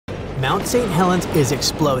Mount St. Helens is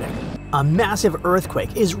exploding. A massive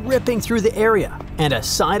earthquake is ripping through the area, and a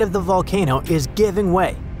side of the volcano is giving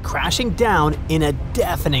way, crashing down in a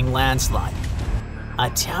deafening landslide. A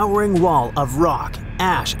towering wall of rock,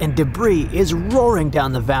 ash, and debris is roaring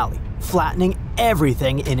down the valley, flattening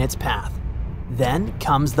everything in its path. Then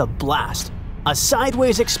comes the blast, a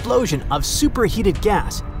sideways explosion of superheated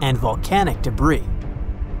gas and volcanic debris.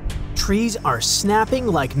 Trees are snapping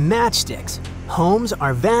like matchsticks. Homes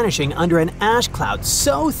are vanishing under an ash cloud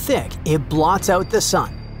so thick it blots out the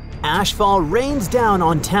sun. Ashfall rains down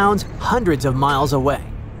on towns hundreds of miles away.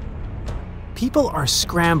 People are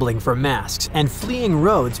scrambling for masks and fleeing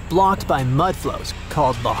roads blocked by mud flows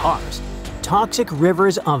called lahars, toxic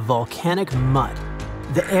rivers of volcanic mud.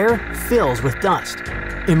 The air fills with dust.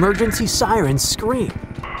 Emergency sirens scream.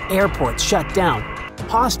 Airports shut down.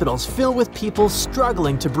 Hospitals fill with people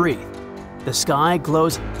struggling to breathe. The sky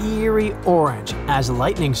glows eerie orange as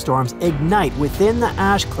lightning storms ignite within the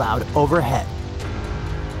ash cloud overhead.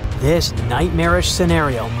 This nightmarish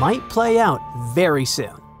scenario might play out very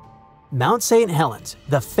soon. Mount St. Helens,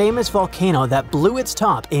 the famous volcano that blew its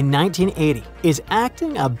top in 1980, is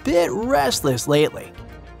acting a bit restless lately.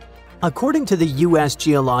 According to the U.S.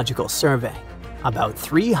 Geological Survey, about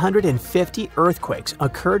 350 earthquakes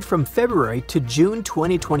occurred from February to June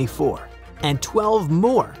 2024, and 12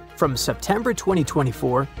 more from September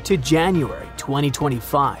 2024 to January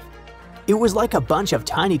 2025. It was like a bunch of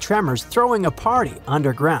tiny tremors throwing a party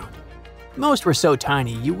underground. Most were so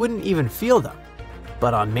tiny you wouldn't even feel them.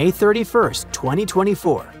 But on May 31st,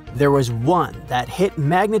 2024, there was one that hit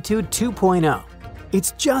magnitude 2.0.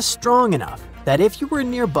 It's just strong enough that if you were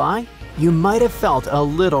nearby, you might have felt a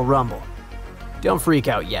little rumble. Don't freak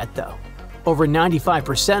out yet though. Over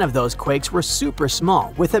 95% of those quakes were super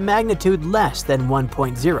small with a magnitude less than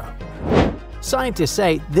 1.0. Scientists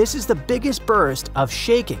say this is the biggest burst of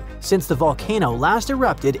shaking since the volcano last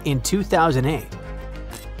erupted in 2008.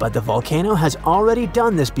 But the volcano has already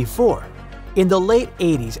done this before. In the late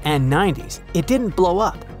 80s and 90s, it didn't blow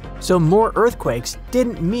up, so more earthquakes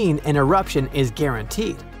didn't mean an eruption is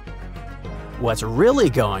guaranteed. What's really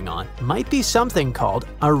going on might be something called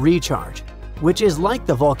a recharge, which is like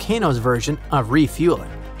the volcano's version of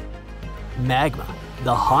refueling. Magma,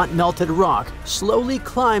 the hot melted rock, slowly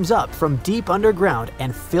climbs up from deep underground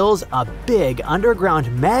and fills a big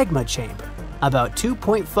underground magma chamber about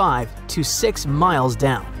 2.5 to 6 miles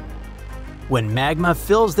down. When magma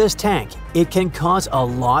fills this tank, it can cause a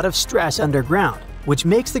lot of stress underground, which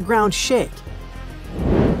makes the ground shake.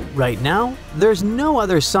 Right now, there's no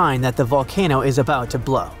other sign that the volcano is about to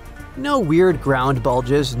blow. No weird ground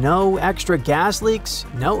bulges, no extra gas leaks,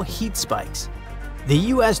 no heat spikes.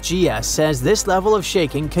 The USGS says this level of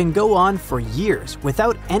shaking can go on for years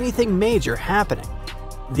without anything major happening.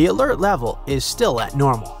 The alert level is still at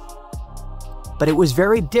normal. But it was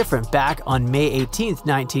very different back on May 18,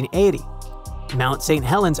 1980. Mount St.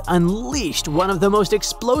 Helens unleashed one of the most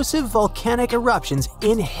explosive volcanic eruptions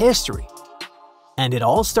in history. And it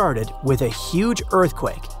all started with a huge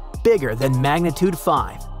earthquake, bigger than magnitude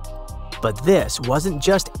 5. But this wasn't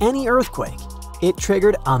just any earthquake. It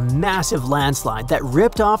triggered a massive landslide that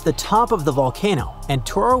ripped off the top of the volcano and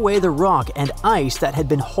tore away the rock and ice that had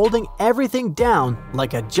been holding everything down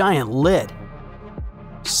like a giant lid.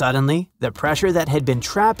 Suddenly, the pressure that had been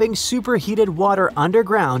trapping superheated water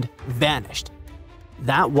underground vanished.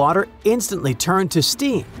 That water instantly turned to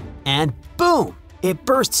steam, and boom! It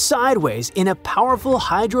burst sideways in a powerful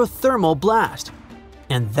hydrothermal blast.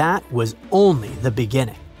 And that was only the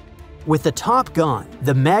beginning. With the top gone,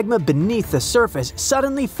 the magma beneath the surface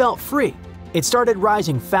suddenly felt free. It started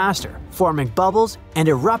rising faster, forming bubbles and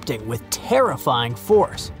erupting with terrifying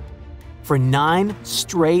force. For 9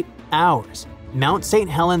 straight hours, Mount St.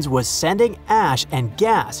 Helens was sending ash and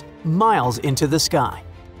gas miles into the sky.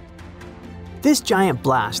 This giant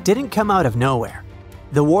blast didn't come out of nowhere.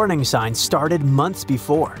 The warning signs started months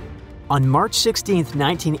before. On March 16,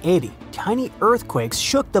 1980, tiny earthquakes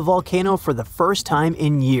shook the volcano for the first time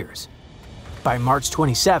in years. By March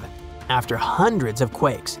 27, after hundreds of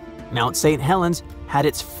quakes, Mount St. Helens had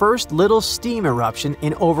its first little steam eruption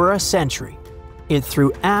in over a century. It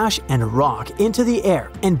threw ash and rock into the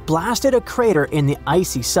air and blasted a crater in the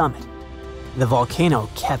icy summit. The volcano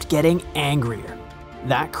kept getting angrier.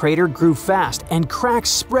 That crater grew fast and cracks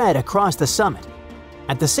spread across the summit.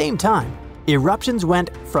 At the same time, eruptions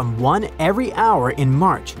went from one every hour in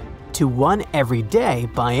March to one every day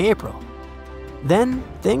by April. Then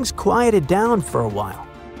things quieted down for a while.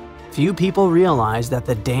 Few people realized that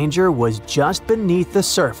the danger was just beneath the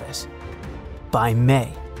surface. By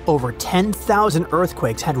May, over 10,000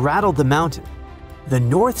 earthquakes had rattled the mountain. The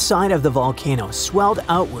north side of the volcano swelled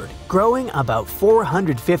outward, growing about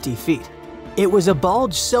 450 feet. It was a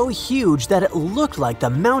bulge so huge that it looked like the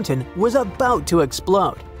mountain was about to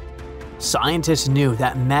explode. Scientists knew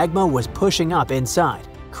that magma was pushing up inside,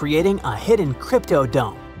 creating a hidden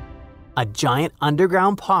cryptodome, a giant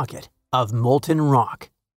underground pocket of molten rock.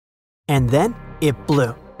 And then it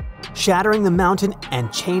blew, shattering the mountain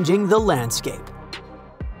and changing the landscape.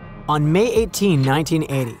 On May 18,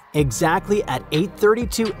 1980, exactly at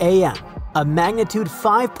 8:32 a.m., a magnitude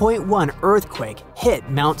 5.1 earthquake hit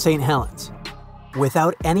Mount St. Helens.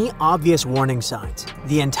 Without any obvious warning signs,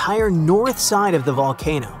 the entire north side of the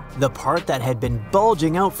volcano, the part that had been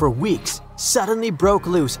bulging out for weeks, suddenly broke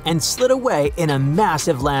loose and slid away in a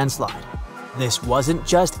massive landslide. This wasn't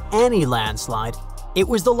just any landslide, it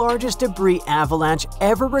was the largest debris avalanche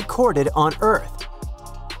ever recorded on Earth.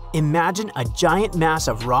 Imagine a giant mass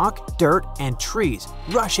of rock, dirt, and trees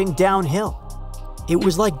rushing downhill. It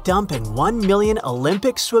was like dumping 1 million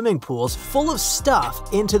Olympic swimming pools full of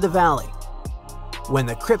stuff into the valley. When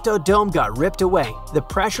the cryptodome got ripped away, the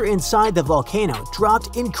pressure inside the volcano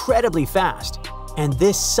dropped incredibly fast, and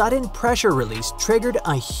this sudden pressure release triggered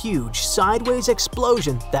a huge sideways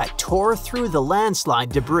explosion that tore through the landslide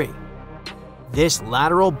debris. This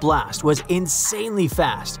lateral blast was insanely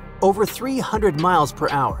fast, over 300 miles per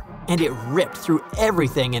hour, and it ripped through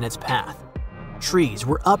everything in its path. Trees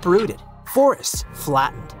were uprooted, forests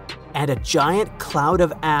flattened, and a giant cloud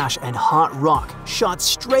of ash and hot rock shot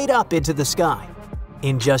straight up into the sky.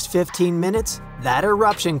 In just 15 minutes, that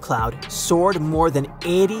eruption cloud soared more than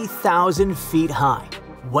 80,000 feet high,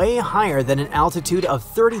 way higher than an altitude of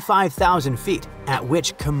 35,000 feet at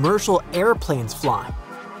which commercial airplanes fly.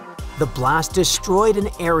 The blast destroyed an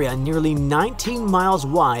area nearly 19 miles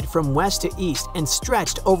wide from west to east and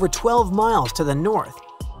stretched over 12 miles to the north.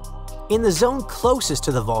 In the zone closest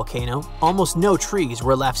to the volcano, almost no trees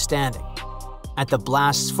were left standing. At the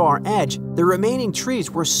blast's far edge, the remaining trees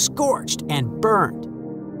were scorched and burned.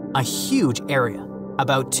 A huge area,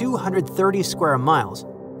 about 230 square miles,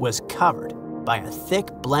 was covered by a thick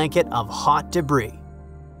blanket of hot debris.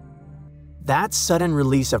 That sudden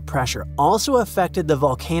release of pressure also affected the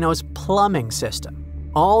volcano's plumbing system,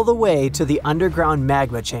 all the way to the underground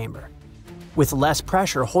magma chamber. With less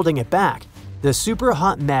pressure holding it back, the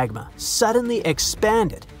superhot magma suddenly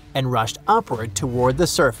expanded and rushed upward toward the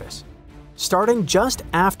surface. Starting just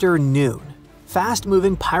after noon,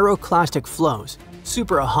 fast-moving pyroclastic flows,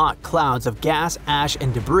 superhot clouds of gas, ash,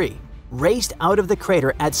 and debris, raced out of the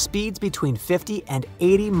crater at speeds between 50 and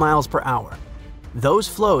 80 miles per hour. Those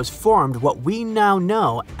flows formed what we now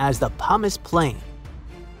know as the pumice plain.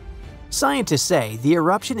 Scientists say the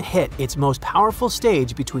eruption hit its most powerful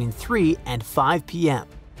stage between 3 and 5 p.m.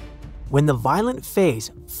 When the violent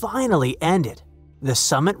phase finally ended, the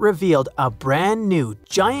summit revealed a brand new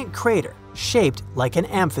giant crater shaped like an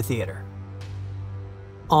amphitheater.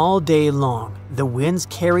 All day long, the winds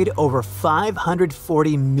carried over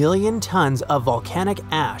 540 million tons of volcanic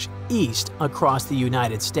ash east across the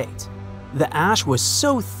United States. The ash was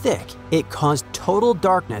so thick, it caused total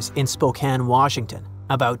darkness in Spokane, Washington,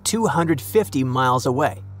 about 250 miles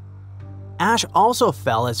away. Ash also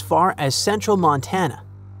fell as far as central Montana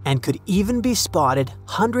and could even be spotted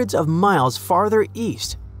hundreds of miles farther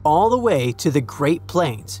east, all the way to the Great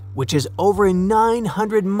Plains, which is over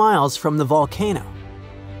 900 miles from the volcano.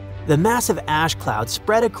 The massive ash cloud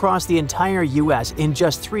spread across the entire US in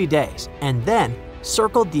just 3 days and then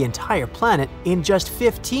circled the entire planet in just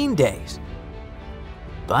 15 days.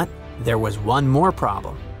 But there was one more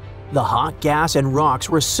problem. The hot gas and rocks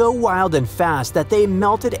were so wild and fast that they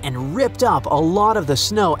melted and ripped up a lot of the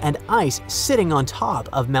snow and ice sitting on top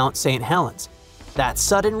of Mount St. Helens. That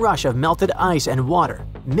sudden rush of melted ice and water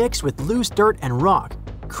mixed with loose dirt and rock,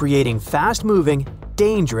 creating fast-moving,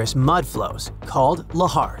 dangerous mud flows called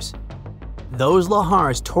lahars. Those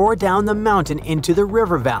lahars tore down the mountain into the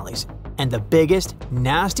river valleys, and the biggest,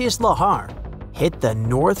 nastiest lahar hit the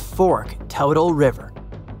North Fork Toutle River.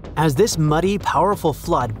 As this muddy, powerful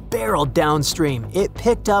flood barreled downstream, it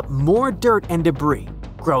picked up more dirt and debris,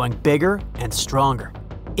 growing bigger and stronger.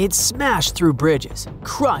 It smashed through bridges,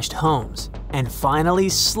 crushed homes, and finally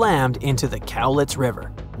slammed into the Cowlitz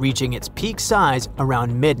River, reaching its peak size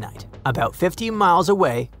around midnight, about 50 miles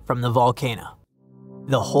away from the volcano.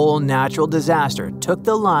 The whole natural disaster took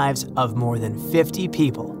the lives of more than 50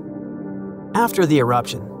 people. After the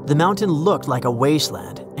eruption, the mountain looked like a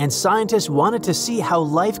wasteland, and scientists wanted to see how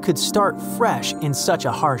life could start fresh in such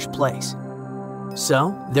a harsh place.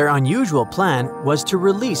 So, their unusual plan was to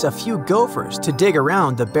release a few gophers to dig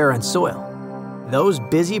around the barren soil. Those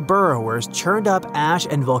busy burrowers churned up ash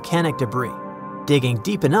and volcanic debris. digging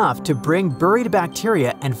deep enough to bring buried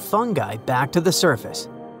bacteria and fungi back to the surface.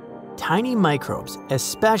 Tiny microbes,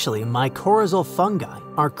 especially mycorrhizal fungi,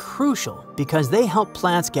 are crucial because they help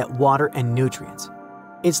plants get water and nutrients.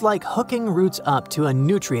 It's like hooking roots up to a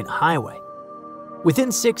nutrient highway.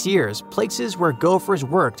 Within 6 years, places where gophers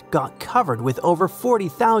worked got covered with over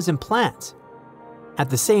 40,000 plants. At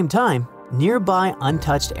the same time, nearby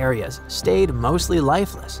untouched areas stayed mostly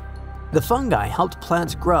lifeless. The fungi helped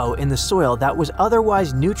plants grow in the soil that was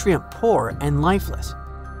otherwise nutrient-poor and lifeless.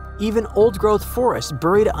 Even old-growth forests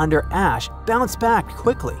buried under ash bounced back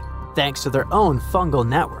quickly, thanks to their own fungal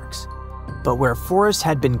networks. But where forests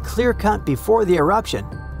had been clear-cut before the eruption,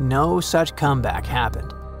 no such comeback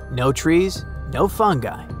happened. No trees, no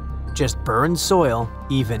fungi, just burned soil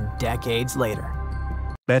even decades later.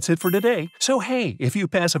 That's it for today. So hey, if you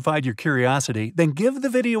pacified your curiosity, then give the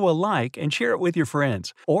video a like and share it with your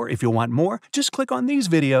friends. Or if you want more, just click on these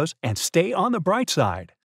videos and stay on the bright side.